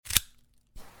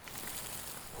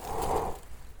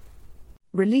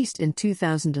Released in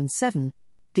 2007,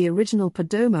 the original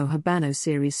Perdomo Habano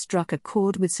series struck a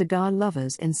chord with cigar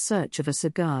lovers in search of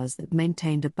cigars that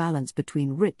maintained a balance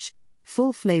between rich,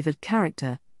 full-flavored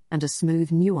character and a smooth,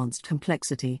 nuanced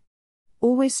complexity.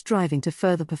 Always striving to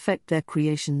further perfect their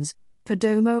creations,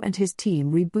 Perdomo and his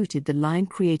team rebooted the line,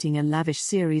 creating a lavish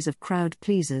series of crowd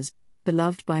pleasers,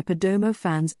 beloved by Perdomo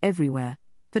fans everywhere.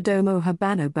 Perdomo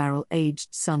Habano Barrel-Aged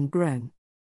Sun-Grown.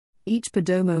 Each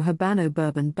Perdomo Habano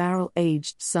bourbon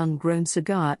barrel-aged sun-grown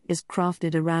cigar is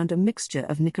crafted around a mixture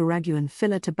of Nicaraguan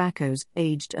filler tobaccos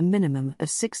aged a minimum of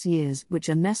 6 years, which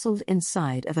are nestled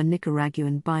inside of a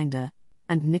Nicaraguan binder,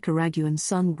 and Nicaraguan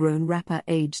sun-grown wrapper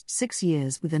aged 6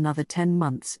 years with another 10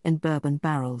 months in bourbon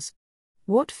barrels.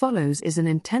 What follows is an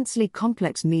intensely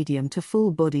complex medium to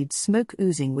full-bodied smoke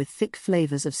oozing with thick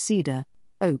flavors of cedar,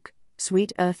 oak,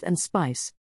 sweet earth and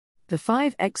spice. The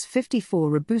 5x54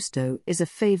 Robusto is a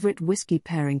favorite whiskey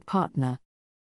pairing partner.